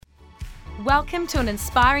Welcome to an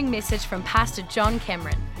inspiring message from Pastor John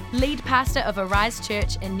Cameron, lead pastor of Arise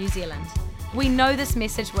Church in New Zealand. We know this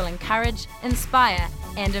message will encourage, inspire,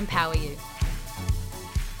 and empower you.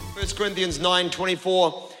 1 Corinthians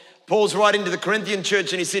 9:24, Paul's writing to the Corinthian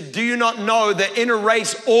church and he said, do you not know that in a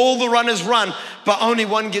race all the runners run, but only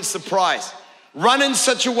one gets the prize? Run in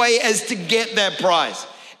such a way as to get that prize.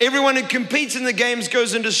 Everyone who competes in the games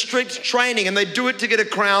goes into strict training and they do it to get a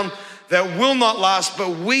crown that will not last,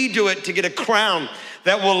 but we do it to get a crown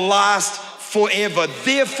that will last forever.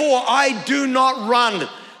 Therefore, I do not run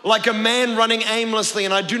like a man running aimlessly,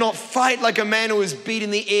 and I do not fight like a man who is beat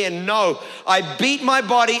in the air. No, I beat my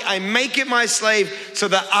body, I make it my slave, so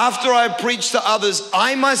that after I preach to others,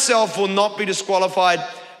 I myself will not be disqualified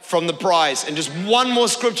from the prize. And just one more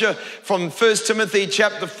scripture from 1 Timothy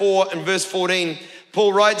chapter 4 and verse 14.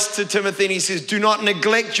 Paul writes to Timothy and he says, do not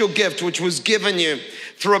neglect your gift which was given you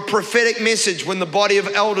through a prophetic message when the body of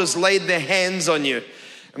elders laid their hands on you.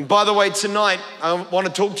 And by the way, tonight, I want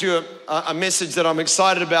to talk to you a message that I'm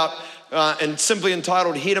excited about and simply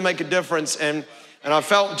entitled, Here to Make a Difference. And I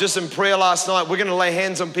felt just in prayer last night, we're going to lay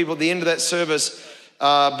hands on people at the end of that service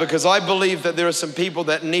because I believe that there are some people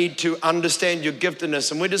that need to understand your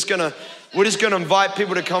giftedness. And we're just going to invite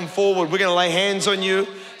people to come forward. We're going to lay hands on you.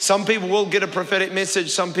 Some people will get a prophetic message.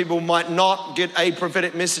 Some people might not get a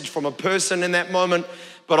prophetic message from a person in that moment.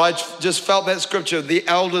 But I just felt that scripture, the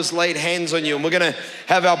elders laid hands on you. And we're going to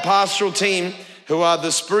have our pastoral team, who are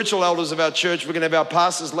the spiritual elders of our church. We're going to have our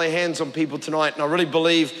pastors lay hands on people tonight. And I really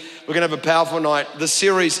believe we're going to have a powerful night. The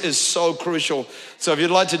series is so crucial. So if you'd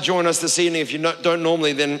like to join us this evening, if you don't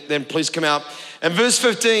normally, then please come out. And verse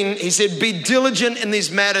 15, he said, be diligent in these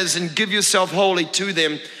matters and give yourself wholly to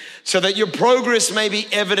them, so that your progress may be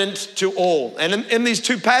evident to all. And in these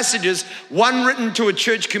two passages, one written to a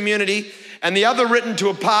church community and the other written to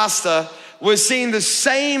a pastor, we're seeing the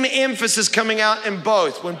same emphasis coming out in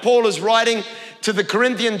both. When Paul is writing to the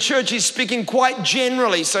Corinthian church, he's speaking quite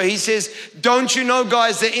generally. So he says, don't you know,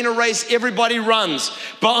 guys, that in a race everybody runs,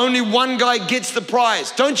 but only one guy gets the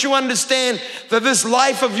prize? Don't you understand that this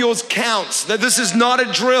life of yours counts, that this is not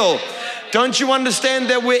a drill? Don't you understand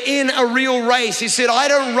that we're in a real race? He said, I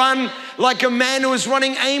don't run like a man who is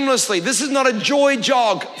running aimlessly. This is not a joy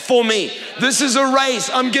jog for me. This is a race.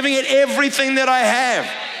 I'm giving it everything that I have.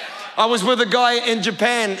 I was with a guy in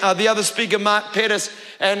Japan, the other speaker, Mark Pettis,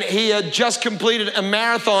 and he had just completed a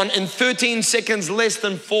marathon in 13 seconds less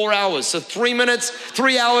than 4 hours. So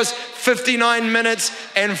 3 hours, 59 minutes,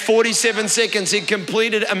 and 47 seconds. He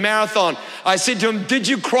completed a marathon. I said to him, did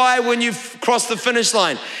you cry when you crossed the finish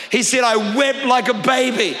line? He said, I wept like a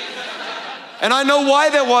baby. And I know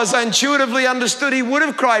why that was. I intuitively understood he would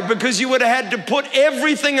have cried because you would have had to put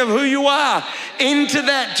everything of who you are into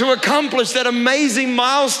that to accomplish that amazing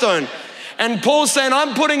milestone. And Paul's saying,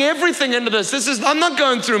 I'm putting everything into this. I'm not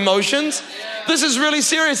going through motions. This is really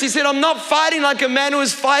serious. He said, I'm not fighting like a man who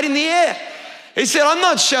is fighting the air. He said, I'm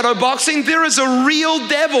not shadow boxing. There is a real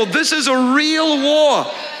devil. This is a real war.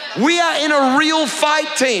 We are in a real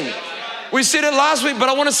fight, team. We said it last week, but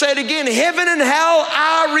I want to say it again. Heaven and hell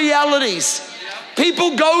are realities.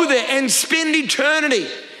 People go there and spend eternity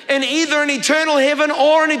in either an eternal heaven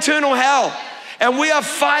or an eternal hell. And we are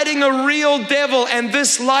fighting a real devil, and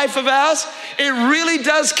this life of ours, it really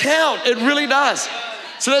does count. It really does.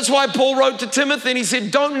 So that's why Paul wrote to Timothy and he said,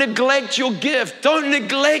 don't neglect your gift. Don't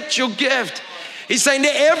neglect your gift. He's saying to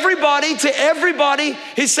everybody,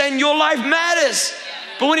 he's saying your life matters.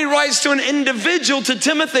 But when he writes to an individual, to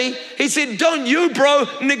Timothy, he said, don't you, bro,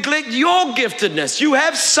 neglect your giftedness. You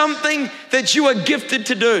have something that you are gifted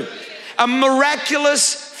to do. A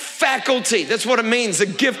miraculous faculty. That's what it means, a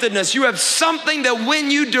giftedness. You have something that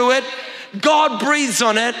when you do it, God breathes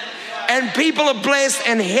on it and people are blessed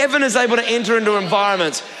and heaven is able to enter into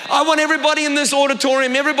environments. I want everybody in this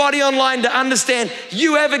auditorium, everybody online to understand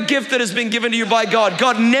you have a gift that has been given to you by God.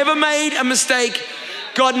 God never made a mistake.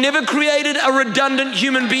 God never created a redundant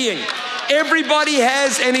human being. Everybody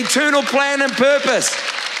has an eternal plan and purpose.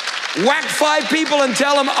 Whack 5 people and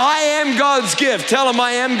tell them, I am God's gift. Tell them,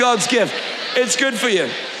 I am God's gift. It's good for you.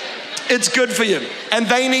 It's good for you. And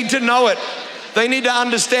they need to know it. They need to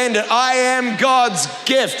understand it. I am God's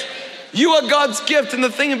gift. You are God's gift. And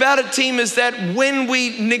the thing about it, team, is that when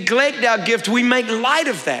we neglect our gift, we make light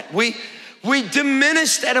of that. We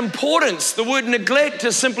diminish that importance. The word neglect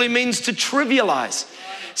just simply means to trivialize.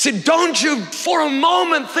 So don't you for a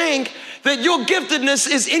moment think that your giftedness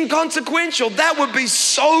is inconsequential. That would be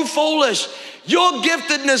so foolish. Your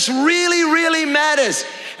giftedness really, really matters.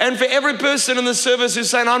 And for every person in the service who's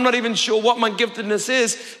saying, I'm not even sure what my giftedness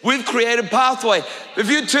is, we've created Pathway. If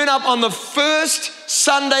you turn up on the first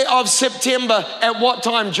Sunday of September, at what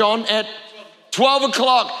time, John? At 12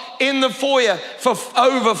 o'clock in the foyer for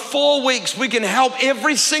over 4 weeks. We can help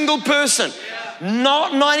every single person,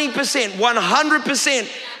 not 90%, 100%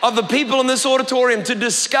 of the people in this auditorium to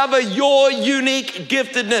discover your unique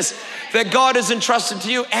giftedness that God has entrusted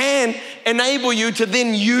to you and enable you to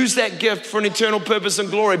then use that gift for an eternal purpose and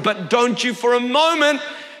glory. But don't you for a moment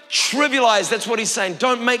trivialize. That's what he's saying.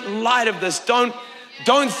 Don't make light of this. Don't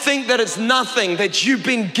think that it's nothing, that you've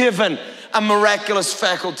been given a miraculous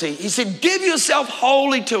faculty. He said, give yourself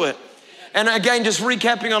wholly to it. And again, just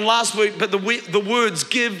recapping on last week, but the words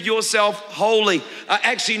give yourself wholly are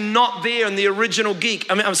actually not there in the original Greek.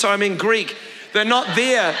 Greek. They're not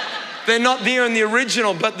there. They're not there in the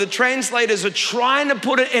original, but the translators are trying to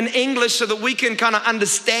put it in English so that we can kind of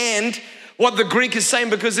understand what the Greek is saying,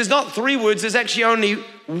 because there's not 3 words, there's actually only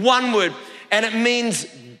 1 word, and it means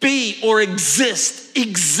be or exist.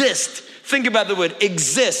 Exist. Think about the word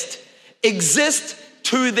exist. Exist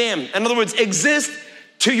to them. In other words, exist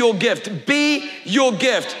to your gift. Be your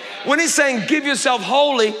gift. When he's saying give yourself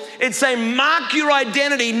wholly, it's saying mark your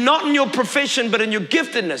identity not in your profession, but in your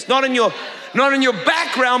giftedness, not in your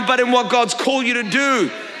background, but in what God's called you to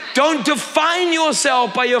do. Don't define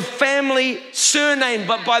yourself by your family surname,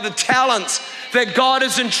 but by the talents that God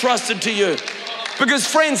has entrusted to you. Because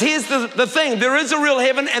friends, here's the thing. There is a real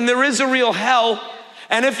heaven and there is a real hell.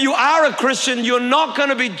 And if you are a Christian, you're not going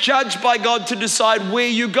to be judged by God to decide where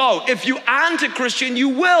you go. If you aren't a Christian, you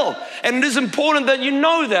will. And it is important that you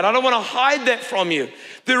know that. I don't want to hide that from you.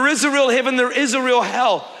 There is a real heaven, there is a real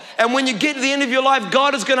hell. And when you get to the end of your life,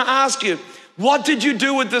 God is going to ask you, what did you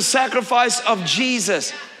do with the sacrifice of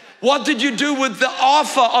Jesus? What did you do with the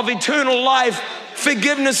offer of eternal life,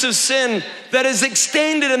 forgiveness of sin that is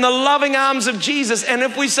extended in the loving arms of Jesus? And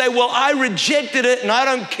if we say, well, I rejected it and I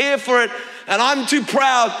don't care for it, and I'm too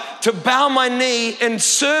proud to bow my knee in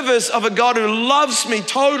service of a God who loves me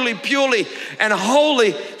totally, purely, and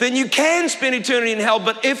wholly, then you can spend eternity in hell.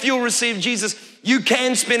 But if you'll receive Jesus, you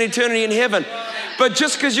can spend eternity in heaven. But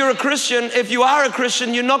just because you're a Christian, if you are a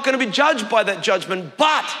Christian, you're not going to be judged by that judgment.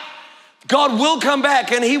 But God will come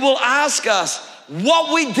back and he will ask us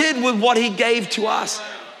what we did with what he gave to us.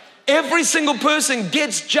 Every single person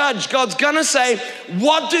gets judged. God's gonna say,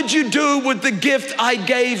 what did you do with the gift I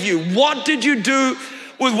gave you? What did you do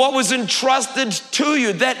with what was entrusted to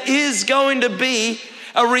you? That is going to be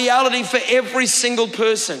a reality for every single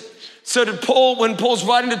person. So to Paul, when Paul's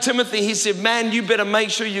writing to Timothy, he said, man, you better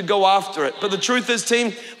make sure you go after it. But the truth is,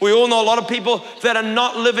 team, we all know a lot of people that are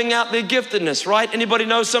not living out their giftedness, right? Anybody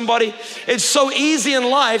know somebody? It's so easy in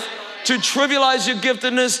life to trivialize your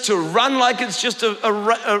giftedness, to run like it's just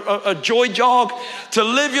a joy jog, to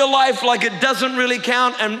live your life like it doesn't really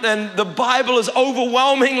count. And the Bible is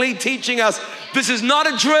overwhelmingly teaching us this is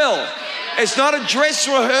not a drill. It's not a dress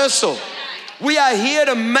rehearsal. We are here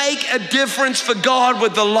to make a difference for God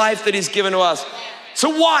with the life that he's given to us. So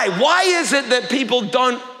why? Why is it that people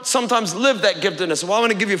don't sometimes live that giftedness? Well, I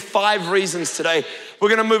want to give you 5 reasons today. We're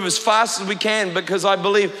going to move as fast as we can because I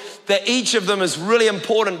believe that each of them is really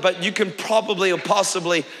important, but you can probably or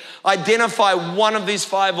possibly identify one of these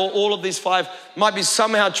 5 or all of these 5 might be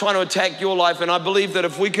somehow trying to attack your life. And I believe that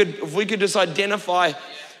if we could just identify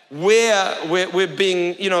where we're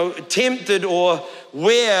being, tempted, or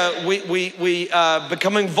where we are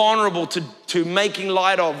becoming vulnerable to making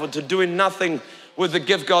light of or to doing nothing with the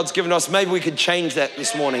gift God's given us, maybe we could change that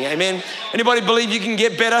this morning. Amen. Anybody believe you can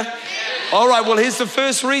get better? All right, well, here's the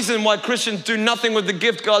first reason why Christians do nothing with the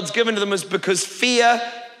gift God's given to them is because fear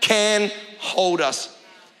can hold us.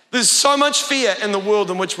 There's so much fear in the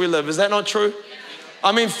world in which we live. Is that not true?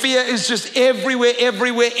 I mean, fear is just everywhere.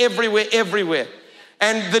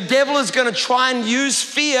 And the devil is going to try and use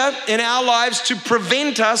fear in our lives to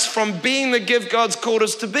prevent us from being the gift God's called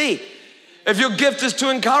us to be. If your gift is to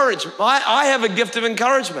encourage, I have a gift of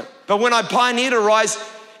encouragement. But when I pioneered Arise,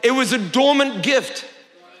 it was a dormant gift.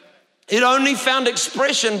 It only found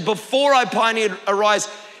expression before I pioneered Arise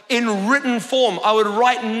in written form. I would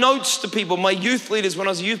write notes to people, my youth leaders when I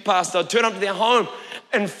was a youth pastor. I'd turn up to their home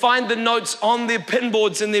and find the notes on their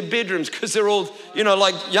pinboards in their bedrooms because they're all,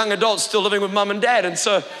 like young adults still living with mom and dad. And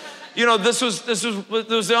so, this was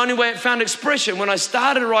the only way it found expression. When I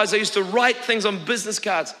started Arise, I used to write things on business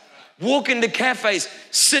cards. Walk into cafes,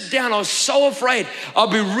 sit down. I was so afraid. I'd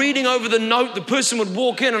be reading over the note. The person would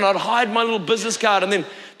walk in and I'd hide my little business card and then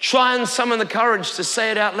try and summon the courage to say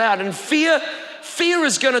it out loud. And fear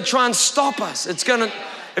is going to try and stop us.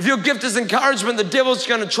 If your gift is encouragement, the devil's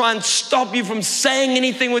going to try and stop you from saying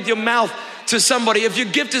anything with your mouth to somebody. If your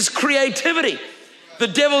gift is creativity, the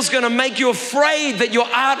devil's going to make you afraid that your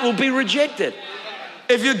art will be rejected.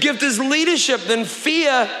 If your gift is leadership, then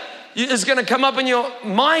fear It's going to come up in your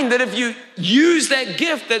mind that if you use that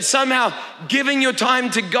gift, that somehow giving your time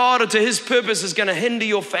to God or to His purpose is going to hinder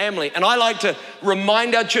your family. And I like to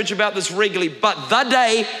remind our church about this regularly. But the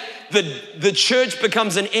day the church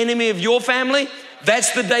becomes an enemy of your family,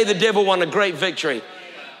 that's the day the devil won a great victory.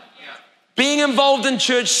 Being involved in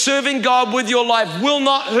church, serving God with your life will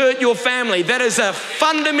not hurt your family. That is a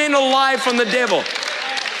fundamental lie from the devil.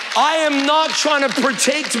 I am not trying to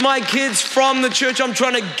protect my kids from the church. I'm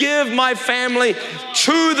trying to give my family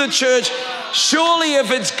to the church. Surely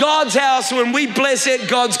if it's God's house, when we bless it,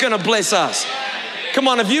 God's going to bless us. Come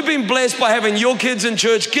on, if you've been blessed by having your kids in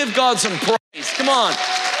church, give God some praise. Come on,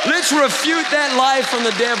 let's refute that lie from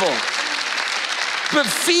the devil. But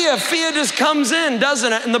fear just comes in,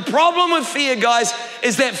 doesn't it? And the problem with fear, guys,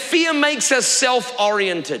 is that fear makes us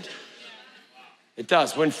self-oriented. It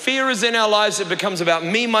does. When fear is in our lives, it becomes about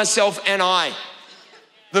me, myself, and I.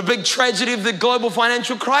 The big tragedy of the global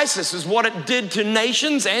financial crisis is what it did to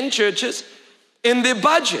nations and churches in their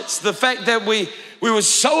budgets. The fact that we were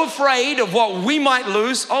so afraid of what we might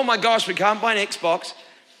lose. Oh my gosh, we can't buy an Xbox.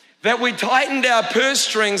 That we tightened our purse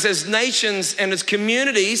strings as nations and as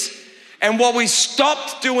communities. And what we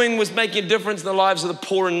stopped doing was making a difference in the lives of the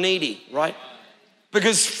poor and needy, right?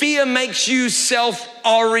 Because fear makes you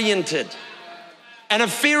self-oriented. And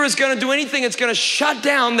if fear is going to do anything, it's going to shut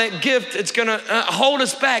down that gift. It's going to hold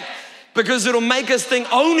us back because it'll make us think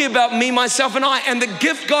only about me, myself, and I. And the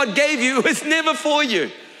gift God gave you is never for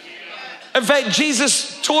you. In fact,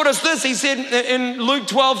 Jesus taught us this. He said in Luke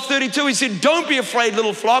 12:32, he said, don't be afraid,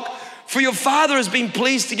 little flock, for your Father has been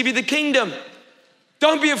pleased to give you the kingdom.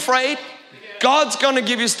 Don't be afraid. God's going to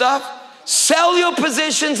give you stuff. Sell your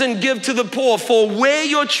possessions and give to the poor, for where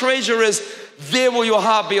your treasure is, there will your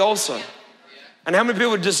heart be also. And how many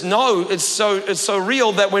people just know it's so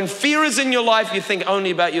real that when fear is in your life, you think only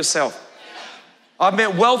about yourself. I've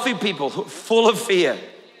met wealthy people who are full of fear.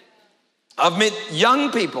 I've met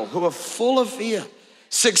young people who are full of fear.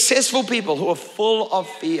 Successful people who are full of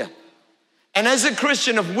fear. And as a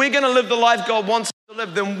Christian, if we're going to live the life God wants us to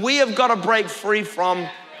live, then we have got to break free from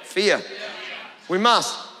fear. We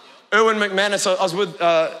must. Erwin McManus, I was with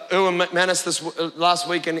Erwin McManus this last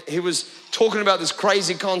week, and he was talking about this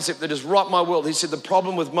crazy concept that has rocked my world. He said the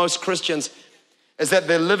problem with most Christians is that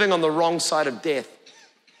they're living on the wrong side of death.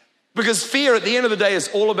 Because fear at the end of the day is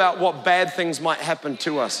all about what bad things might happen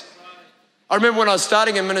to us. I remember when I was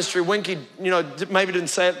starting in ministry, Winky, maybe didn't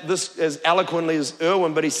say it this as eloquently as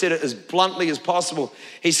Erwin, but he said it as bluntly as possible.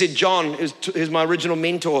 He said, John, who's my original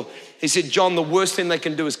mentor, he said, John, the worst thing they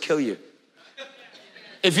can do is kill you.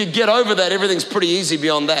 If you get over that, everything's pretty easy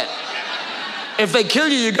beyond that. If they kill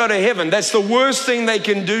you, you go to heaven. That's the worst thing they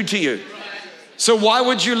can do to you. So why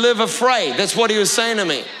would you live afraid? That's what he was saying to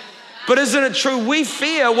me. But isn't it true? We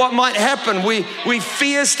fear what might happen. We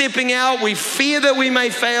fear stepping out. We fear that we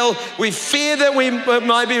may fail. We fear that we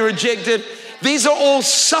might be rejected. These are all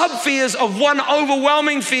sub-fears of one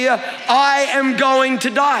overwhelming fear. I am going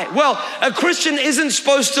to die. Well, a Christian isn't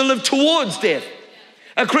supposed to live towards death.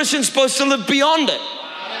 A Christian's supposed to live beyond it.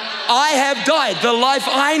 I have died. The life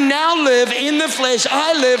I now live in the flesh,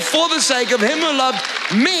 I live for the sake of Him who loved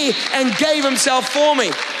me and gave Himself for me.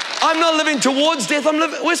 I'm not living towards death.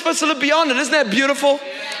 We're supposed to live beyond it. Isn't that beautiful?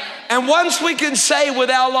 And once we can say with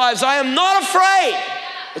our lives, I am not afraid,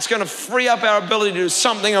 it's going to free up our ability to do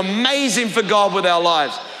something amazing for God with our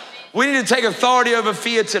lives. We need to take authority over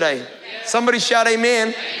fear today. Somebody shout amen.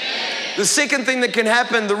 Amen. The second thing that can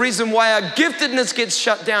happen, the reason why our giftedness gets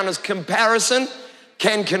shut down is comparison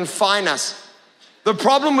can confine us. The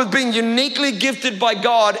problem with being uniquely gifted by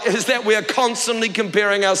God is that we are constantly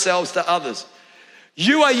comparing ourselves to others.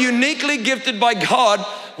 You are uniquely gifted by God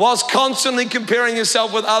whilst constantly comparing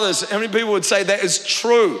yourself with others. How many people would say that is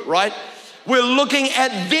true, right? We're looking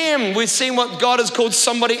at them. We're seeing what God has called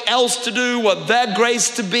somebody else to do, what their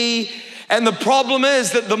grace to be. And the problem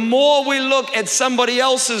is that the more we look at somebody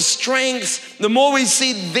else's strengths, the more we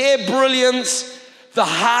see their brilliance, the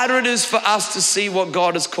harder it is for us to see what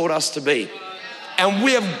God has called us to be. And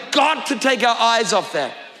we have got to take our eyes off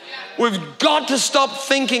that. We've got to stop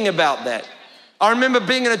thinking about that. I remember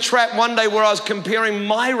being in a trap one day where I was comparing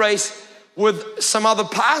my race with some other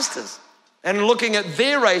pastors and looking at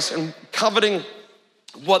their race and coveting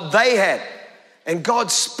what they had. And God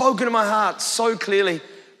spoke into my heart so clearly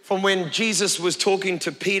from when Jesus was talking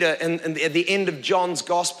to Peter at the end of John's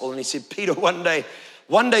gospel. And he said, Peter, one day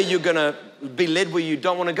you're going to be led where you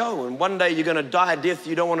don't want to go. And one day you're going to die a death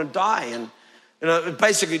you don't want to die. And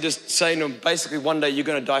basically just saying to him, basically one day you're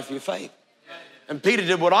going to die for your faith. And Peter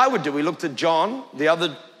did what I would do. He looked at John, the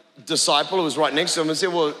other disciple who was right next to him, and said,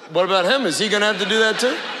 well, what about him? Is he going to have to do that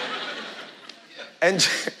too? And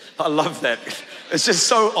I love that. It's just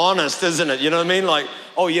so honest, isn't it? You know what I mean? Like,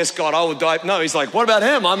 oh yes, God, I will die. No, he's like, what about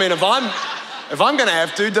him? I mean, if I'm gonna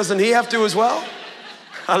have to, doesn't he have to as well?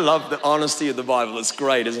 I love the honesty of the Bible. It's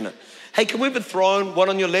great, isn't it? Hey, can we have a throne, one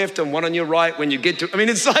on your left and one on your right when you get to, I mean,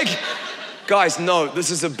 it's like, guys, no, this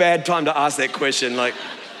is a bad time to ask that question. Like,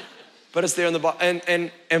 but it's there in the Bible.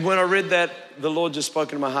 And when I read that, the Lord just spoke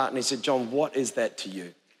into my heart and he said, John, what is that to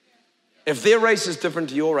you? If their race is different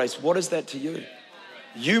to your race, what is that to you?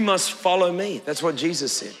 You must follow me. That's what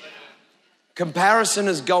Jesus said. Comparison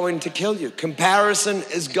is going to kill you. Comparison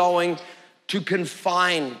is going to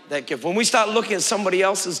confine that gift. When we start looking at somebody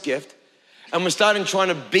else's gift and we're starting trying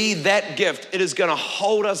to be that gift, it is going to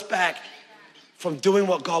hold us back from doing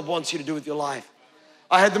what God wants you to do with your life.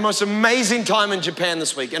 I had the most amazing time in Japan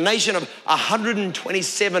this week, a nation of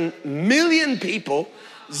 127 million people,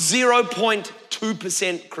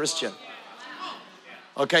 0.2% Christian.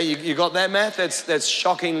 Okay, you got that math? That's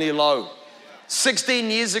shockingly low.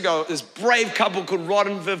 16 years ago, this brave couple called Rod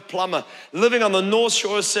and Viv Plummer, living on the North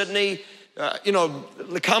Shore of Sydney,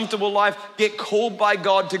 the comfortable life, get called by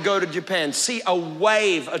God to go to Japan, see a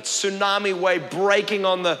wave, a tsunami wave breaking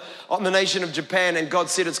on the nation of Japan, and God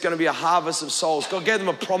said it's going to be a harvest of souls. God gave them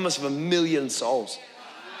a promise of 1 million souls.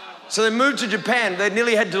 So they moved to Japan. They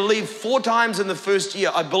nearly had to leave 4 times in the first year.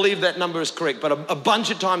 I believe that number is correct, but a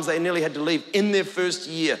bunch of times they nearly had to leave in their first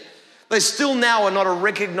year. They still now are not a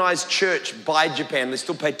recognized church by Japan. They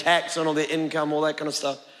still pay tax on all their income, all that kind of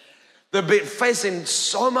stuff. They've been facing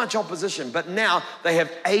so much opposition, but now they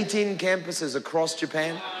have 18 campuses across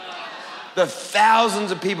Japan. The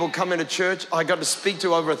thousands of people come into church. I got to speak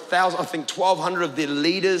to over 1,000, I think 1,200 of their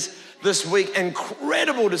leaders this week.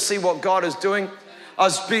 Incredible to see what God is doing. I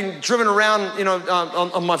was being driven around,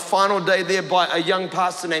 on my final day there by a young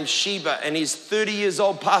pastor named Shiba, and he's 30 years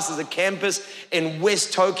old, pastors a campus in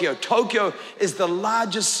West Tokyo. Tokyo is the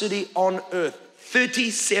largest city on earth.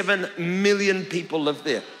 37 million people live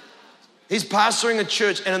there. He's pastoring a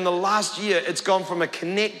church, and in the last year, it's gone from a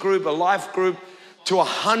connect group, a life group, to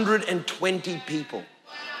 120 people.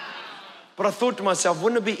 But I thought to myself,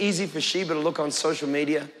 wouldn't it be easy for Sheba to look on social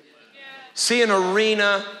media, see an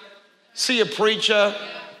arena, see a preacher,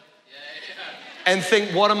 and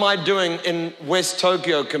think, what am I doing in West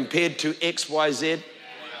Tokyo compared to XYZ?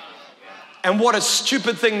 And what a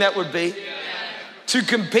stupid thing that would be, to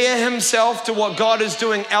compare himself to what God is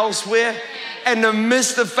doing elsewhere, and to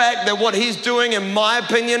miss the fact that what he's doing, in my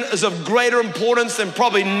opinion, is of greater importance than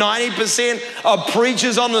probably 90% of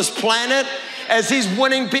preachers on this planet, as he's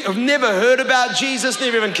winning people who've never heard about Jesus,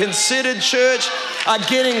 never even considered church, are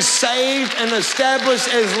getting saved and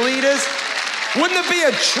established as leaders. Wouldn't it be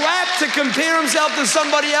a trap to compare himself to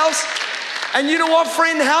somebody else? And you know what,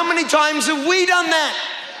 friend? How many times have we done that?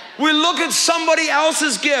 We look at somebody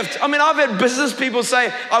else's gift. I mean, I've had business people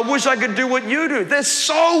say, I wish I could do what you do. They're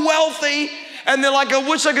so wealthy, and they're like, I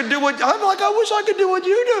wish I could do what, I'm like, I wish I could do what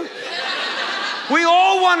you do. We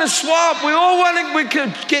all want to swap. We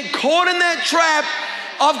could get caught in that trap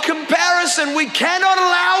of comparison. We cannot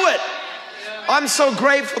allow it. I'm so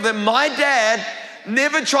grateful that my dad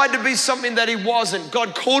never tried to be something that he wasn't.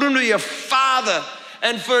 God called him to be a father.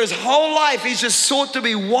 And for his whole life, he's just sought to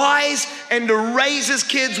be wise and to raise his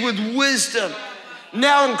kids with wisdom.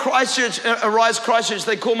 Now in Christchurch, Arise Christchurch,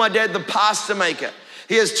 they call my dad the pastor maker.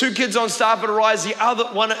 He has 2 kids on staff at Arise. The other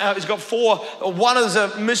one, he's got 4. One is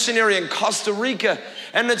a missionary in Costa Rica.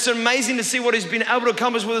 And it's amazing to see what he's been able to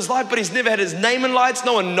accomplish with his life, but he's never had his name in lights.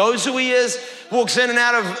 No one knows who he is. Walks in and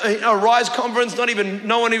out of a Rise conference, no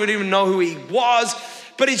one would even know who he was.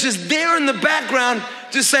 But he's just there in the background,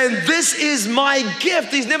 just saying, this is my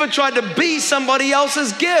gift. He's never tried to be somebody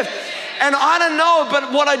else's gift. And I don't know,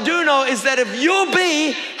 but what I do know is that if you'll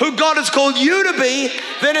be who God has called you to be,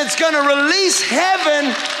 then it's going to release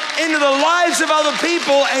heaven into the lives of other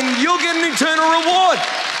people, and you'll get an eternal reward.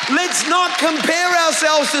 Let's not compare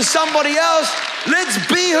ourselves to somebody else. Let's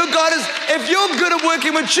be who God is. If you're good at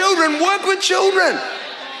working with children, work with children.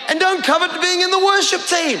 And don't covet being in the worship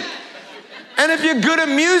team. And if you're good at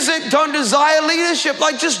music, don't desire leadership.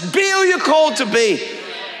 Like, just be who you're called to be.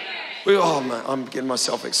 Oh man, I'm getting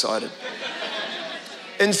myself excited.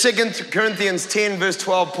 In 2 Corinthians 10 verse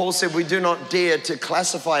 12, Paul said, we do not dare to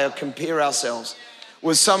classify or compare ourselves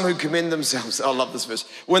with some who commend themselves. I love this verse.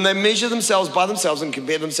 When they measure themselves by themselves and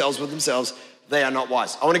compare themselves with themselves, they are not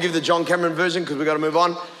wise. I want to give the John Cameron version because we've got to move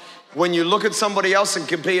on. When you look at somebody else and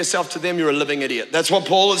compare yourself to them, you're a living idiot. That's what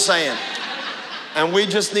Paul is saying. And we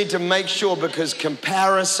just need to make sure, because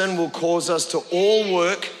comparison will cause us to all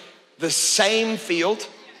work the same field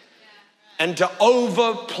and to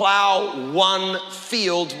overplow one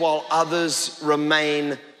field while others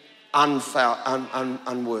remain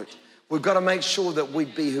unworked. We've got to make sure that we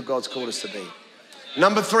be who God's called us to be.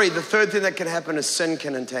 Number 3, the third thing that can happen is sin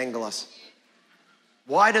can entangle us.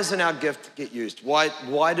 Why doesn't our gift get used? Why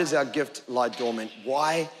does our gift lie dormant?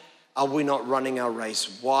 Why are we not running our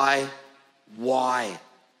race? Why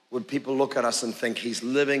would people look at us and think he's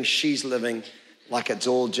living, she's living like it's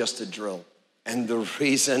all just a drill? And the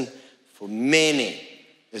reason for many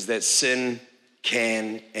is that sin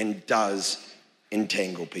can and does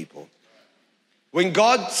entangle people. When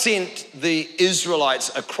God sent the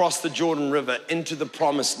Israelites across the Jordan River into the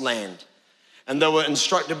promised land, and they were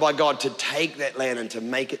instructed by God to take that land and to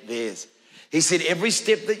make it theirs, he said, every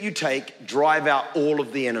step that you take, drive out all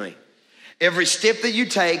of the enemy. Every step that you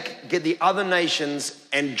take, get the other nations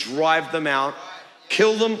and drive them out,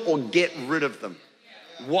 kill them or get rid of them.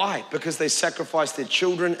 Why? Because they sacrificed their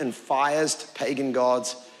children in fires to pagan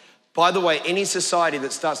gods. By the way, any society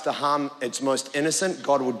that starts to harm its most innocent,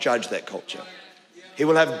 God will judge that culture. He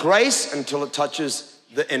will have grace until it touches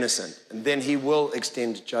the innocent, and then he will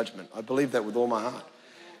extend judgment. I believe that with all my heart.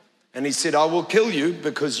 And he said, I will kill you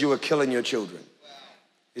because you are killing your children.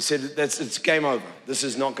 He said, it's game over. This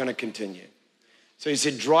is not going to continue. So he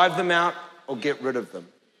said, drive them out or get rid of them.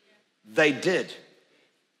 They did.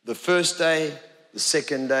 The first day, the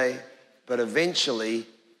second day, but eventually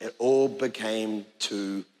it all became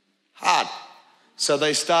too hard. So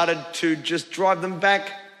they started to just drive them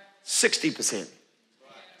back 60%,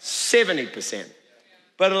 70%,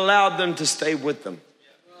 but allowed them to stay with them.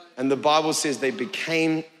 And the Bible says they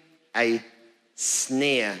became a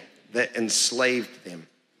snare that enslaved them.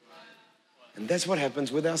 And that's what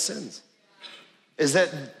happens with our sins, is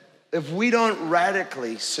that if we don't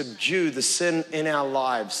radically subdue the sin in our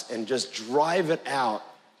lives and just drive it out,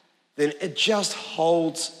 then it just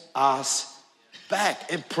holds us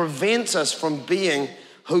back. It prevents us from being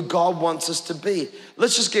who God wants us to be.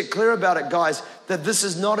 Let's just get clear about it, guys, that this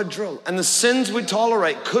is not a drill. And the sins we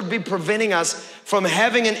tolerate could be preventing us from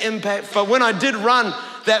having an impact. But when I did run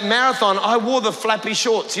that marathon, I wore the flappy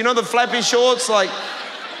shorts. You know the flappy shorts? Like,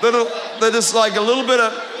 they're just like a little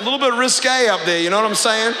bit risque up there, you know what I'm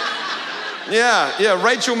saying? Yeah,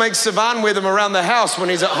 Rachel makes Sivan wear them around the house when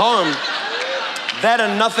he's at home. That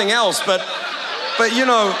and nothing else, but you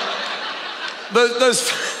know, those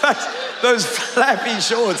flappy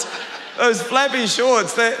shorts,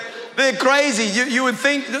 they're crazy. You would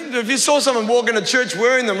think, if you saw someone walk into church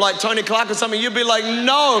wearing them like Tony Clark or something, you'd be like,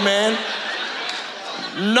 no, man.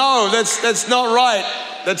 No, that's not right.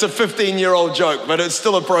 That's a 15-year-old joke, but it's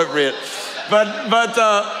still appropriate. But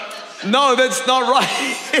no, that's not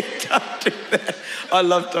right. Don't do that. I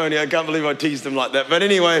love Tony. I can't believe I teased him like that. But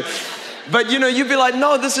anyway, but you know, you'd be like,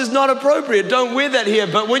 no, this is not appropriate. Don't wear that here.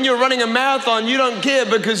 But when you're running a marathon, you don't care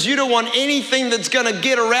because you don't want anything that's going to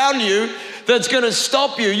get around you, that's going to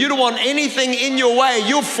stop you. You don't want anything in your way.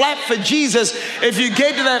 You'll flap for Jesus if you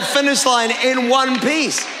get to that finish line in one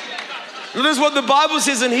piece. This is what the Bible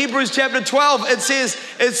says in Hebrews chapter 12. It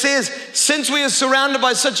says, since we are surrounded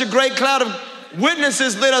by such a great cloud of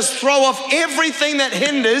witnesses, let us throw off everything that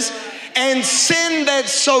hinders and sin that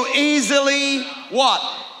so easily, what?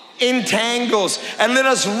 Entangles. And let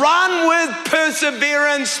us run with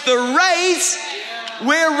perseverance the race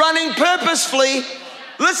we're running purposefully.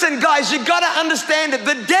 Listen, guys, you got to understand it.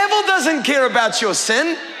 The devil doesn't care about your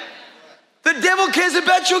sin. The devil cares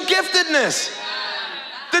about your giftedness.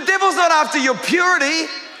 The devil's not after your purity.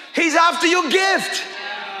 He's after your gift.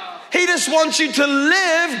 He just wants you to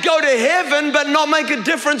live, go to heaven, but not make a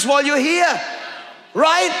difference while you're here,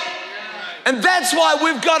 right? And that's why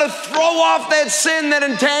we've got to throw off that sin that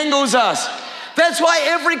entangles us. That's why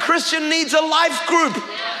every Christian needs a life group.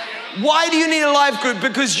 Why do you need a life group?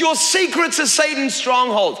 Because your secret's are Satan's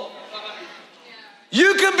stronghold.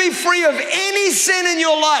 You can be free of any sin in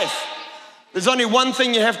your life. There's only one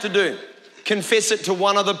thing you have to do. Confess it to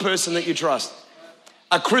one other person that you trust.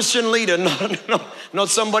 A Christian leader, not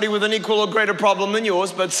somebody with an equal or greater problem than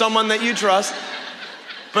yours, but someone that you trust.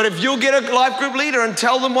 But if you'll get a life group leader and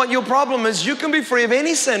tell them what your problem is, you can be free of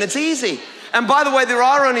any sin. It's easy. And by the way, there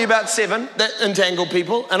are only about 7 that entangle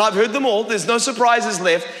people, and I've heard them all. There's no surprises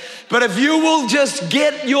left. But if you will just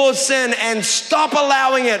get your sin and stop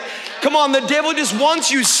allowing it, come on, the devil just wants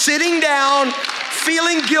you sitting down,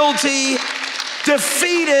 feeling guilty,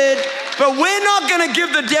 defeated. But we're not going to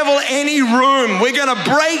give the devil any room. We're going to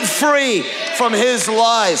break free from his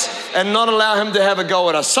lies and not allow him to have a go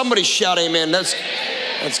at us. Somebody shout amen. That's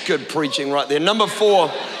good preaching right there. Number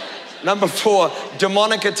four,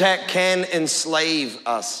 demonic attack can enslave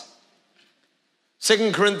us.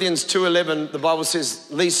 2 Corinthians 2:11, the Bible says,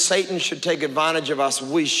 lest Satan should take advantage of us,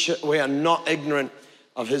 we are not ignorant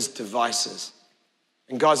of his devices.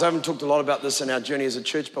 And guys, I haven't talked a lot about this in our journey as a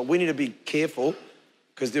church, but we need to be careful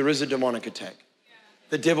because there is a demonic attack.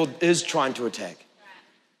 The devil is trying to attack.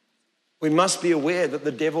 We must be aware that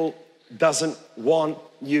the devil doesn't want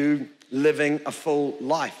you living a full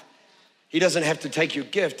life. He doesn't have to take your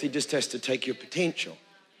gift, he just has to take your potential.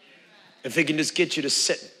 If he can just get you to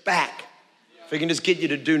sit back, if he can just get you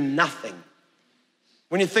to do nothing.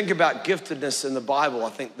 When you think about giftedness in the Bible, I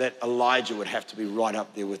think that Elijah would have to be right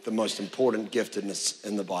up there with the most important giftedness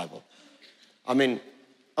in the Bible. I mean,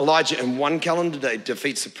 Elijah in one calendar day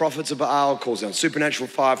defeats the prophets of Baal, calls down supernatural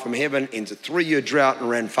fire from heaven, ends a 3-year drought and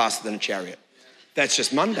ran faster than a chariot. That's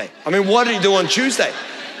just Monday. I mean, what did he do on Tuesday?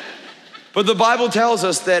 But the Bible tells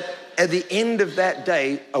us that at the end of that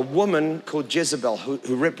day, a woman called Jezebel,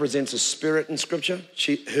 who represents a spirit in Scripture,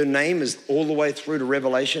 her name is all the way through to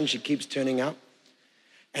Revelation. She keeps turning up.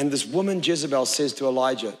 And this woman, Jezebel, says to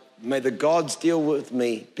Elijah, may the gods deal with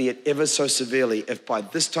me, be it ever so severely, if by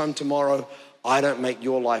this time tomorrow, I don't make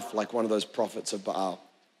your life like one of those prophets of Baal.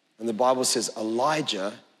 And the Bible says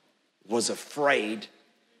Elijah was afraid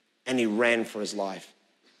and he ran for his life.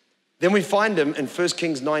 Then we find him in 1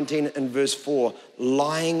 Kings 19 and verse 4,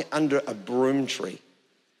 lying under a broom tree.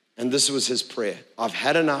 And this was his prayer. I've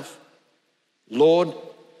had enough. Lord,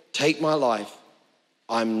 take my life.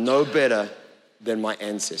 I'm no better than my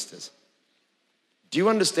ancestors. Do you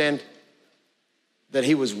understand that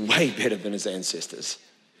he was way better than his ancestors?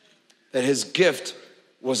 That his gift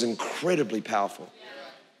was incredibly powerful.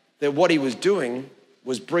 That what he was doing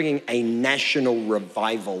was bringing a national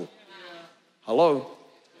revival. Hello?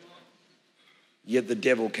 Yet the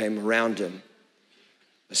devil came around him.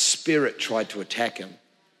 A spirit tried to attack him.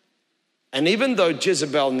 And even though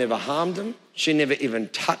Jezebel never harmed him, she never even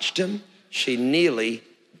touched him, she nearly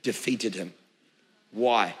defeated him.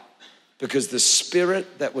 Why? Because the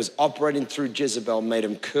spirit that was operating through Jezebel made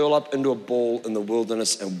him curl up into a ball in the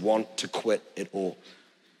wilderness and want to quit it all.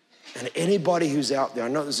 And anybody who's out there, I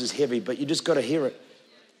know this is heavy, but you just got to hear it,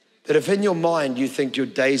 that if in your mind you think your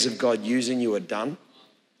days of God using you are done,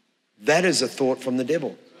 that is a thought from the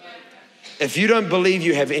devil. If you don't believe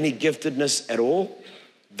you have any giftedness at all,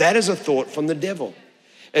 that is a thought from the devil.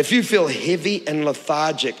 If you feel heavy and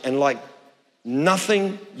lethargic and like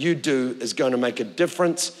nothing you do is going to make a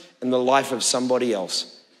difference in the life of somebody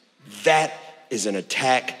else, that is an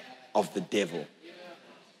attack of the devil.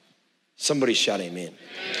 Somebody shout amen.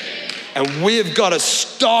 And we've got to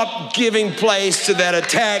stop giving place to that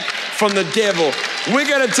attack from the devil. We're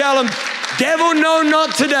going to tell him, devil, no,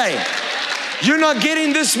 not today. You're not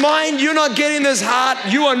getting this mind. You're not getting this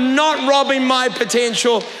heart. You are not robbing my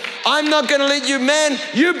potential. I'm not going to let you, man.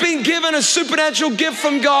 You've been given a supernatural gift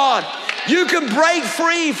from God. You can break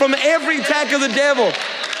free from every attack of the devil.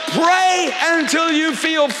 Pray until you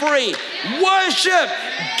feel free. Worship.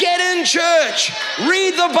 Get in church.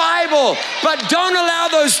 Read the Bible. But don't allow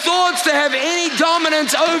those thoughts to have any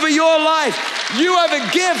dominance over your life. You have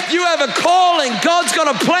a gift. You have a calling. God's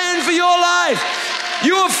got a plan for your life.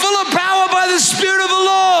 You are full of power by the Spirit of the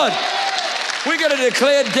Lord. We're going to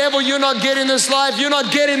declare, devil, you're not getting this life. You're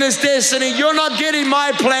not getting this destiny. You're not getting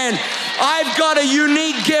my plan. I've got a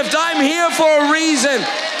unique gift. I'm here for a reason.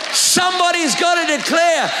 Somebody's got to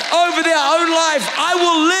declare over their own life, I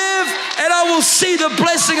will live and I will see the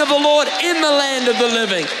blessing of the Lord in the land of the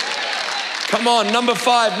living. Come on, number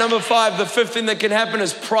five, the fifth thing that can happen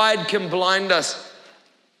is pride can blind us.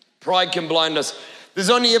 Pride can blind us. There's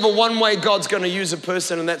only ever one way God's going to use a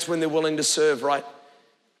person, and that's when they're willing to serve, right?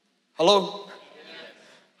 Hello?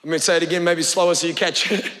 I'm going to say it again, maybe slower so you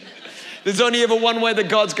catch it. There's only ever one way that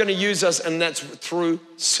God's going to use us, and that's through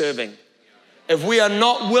serving. If we are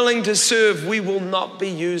not willing to serve, we will not be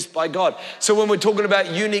used by God. So when we're talking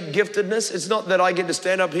about unique giftedness, it's not that I get to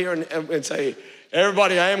stand up here and say,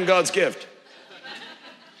 everybody, I am God's gift.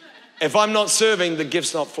 If I'm not serving, the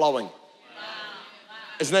gift's not flowing.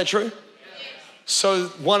 Isn't that true? So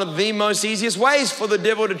one of the most easiest ways for the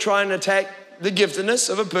devil to try and attack the giftedness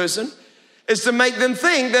of a person is to make them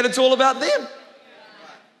think that it's all about them.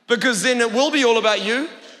 Because then it will be all about you,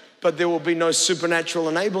 but there will be no supernatural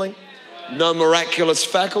enabling, no miraculous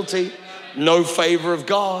faculty, no favor of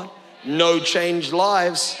God, no changed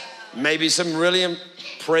lives, maybe some really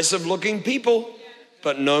impressive looking people,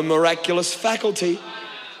 but no miraculous faculty.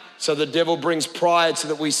 So the devil brings pride so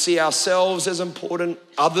that we see ourselves as important,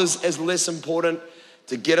 others as less important,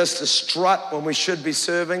 to get us to strut when we should be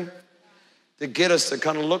serving, to get us to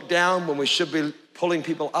kind of look down when we should be pulling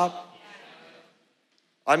people up.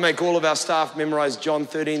 I make all of our staff memorize John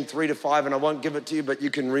 13, 3-5, and I won't give it to you, but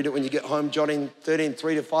you can read it when you get home. John 13,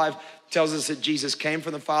 3-5 tells us that Jesus came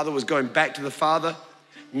from the Father, was going back to the Father,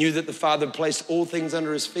 knew that the Father placed all things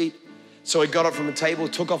under his feet. So he got up from the table,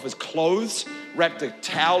 took off his clothes, wrapped a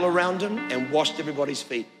towel around him, and washed everybody's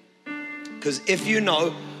feet. Because if you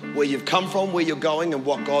know where you've come from, where you're going, and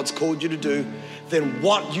what God's called you to do, then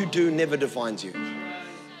what you do never defines you.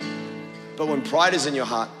 But when pride is in your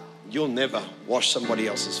heart, you'll never wash somebody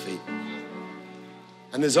else's feet.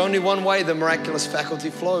 And there's only one way the miraculous faculty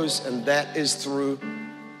flows, and that is through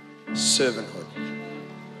servanthood.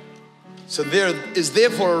 So there is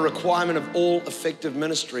therefore a requirement of all effective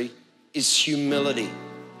ministry is humility.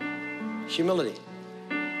 Humility.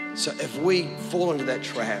 So if we fall into that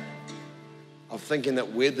trap of thinking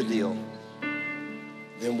that we're the deal,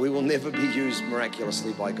 then we will never be used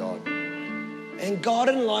miraculously by God. And God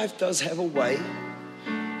in life does have a way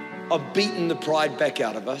of beating the pride back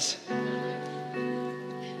out of us.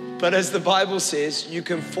 But as the Bible says, you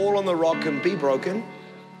can fall on the rock and be broken,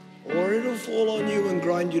 or it'll fall on you and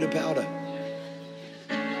grind you to powder.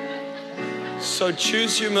 So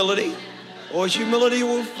choose humility, or humility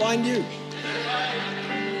will find you.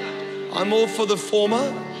 I'm all for the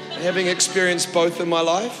former, having experienced both in my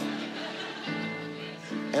life.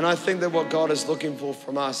 And I think that what God is looking for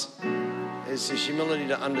from us is the humility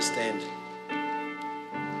to understand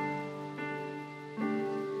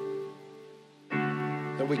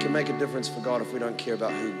that we can make a difference for God if we don't care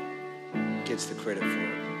about who gets the credit for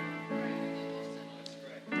it.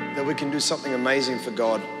 That we can do something amazing for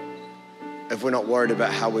God if we're not worried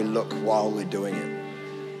about how we look while we're doing it.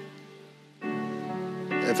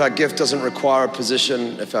 If our gift doesn't require a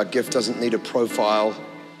position, if our gift doesn't need a profile,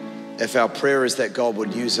 if our prayer is that God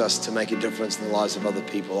would use us to make a difference in the lives of other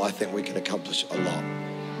people, I think we can accomplish a lot.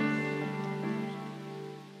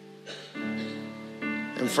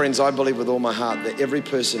 And friends, I believe with all my heart that every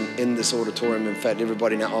person in this auditorium, in fact,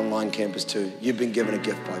 everybody in our online campus too, you've been given a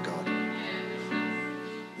gift by God.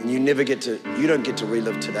 And you don't get to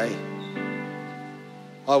relive today.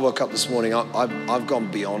 I woke up this morning, I've gone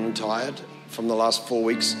beyond tired from the last 4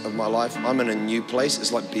 weeks of my life. I'm in a new place.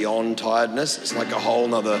 It's like beyond tiredness. It's like a whole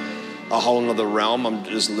nother realm. I'm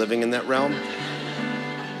just living in that realm.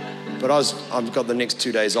 But I've got the next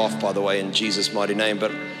 2 days off, by the way, in Jesus' mighty name.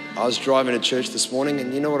 But I was driving to church this morning,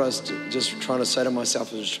 and you know what I was just trying to say to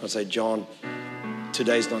myself? I was just trying to say, John,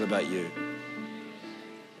 today's not about you.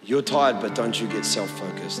 You're tired, but don't you get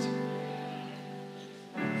self-focused.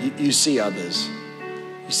 You see others.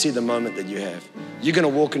 You see the moment that you have. You're going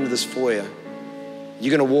to walk into this foyer.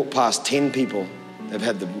 You're going to walk past 10 people that have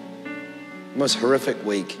had the most horrific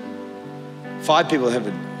week. 5 people have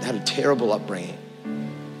had a terrible upbringing.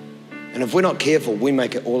 And if we're not careful, we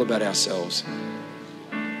make it all about ourselves.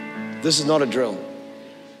 This is not a drill.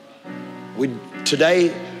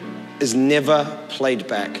 Today is never played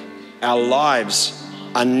back. Our lives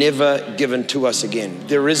are never given to us again.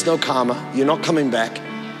 There is no karma. You're not coming back.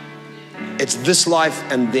 It's this life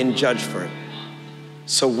and then judge for it.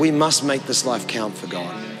 So we must make this life count for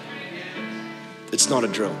God. It's not a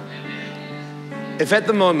drill. If at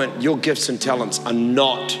the moment your gifts and talents are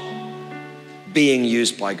not being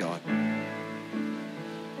used by God,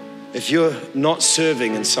 if you're not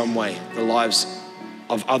serving in some way the lives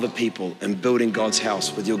of other people and building God's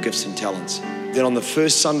house with your gifts and talents, then on the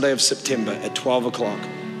first Sunday of September at 12 o'clock,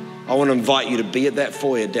 I want to invite you to be at that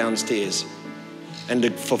foyer downstairs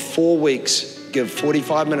and for 4 weeks, give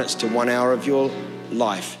 45 minutes to 1 hour of your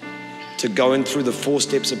life to going through the 4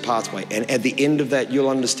 steps of pathway. And at the end of that, you'll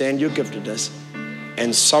understand your giftedness,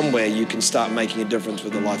 and somewhere you can start making a difference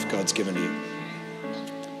with the life God's given you.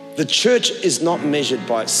 The church is not measured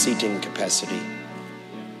by its seating capacity.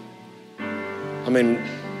 I mean,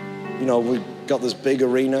 you know, we've got this big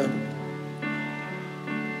arena.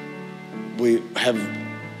 We have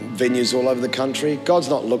venues all over the country. God's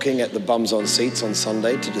not looking at the bums on seats on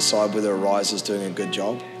Sunday to decide whether Arise is doing a good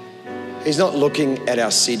job. He's not looking at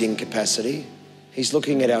our seating capacity. He's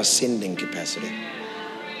looking at our sending capacity.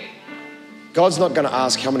 God's not going to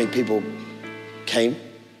ask how many people came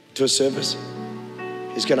to a service.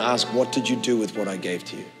 He's going to ask, what did you do with what I gave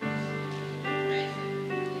to you?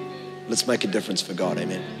 Let's make a difference for God,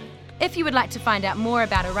 amen. If you would like to find out more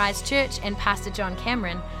about Arise Church and Pastor John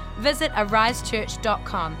Cameron, visit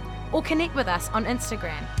arisechurch.com or connect with us on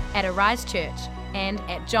Instagram at Arise Church and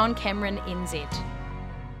at John Cameron NZ.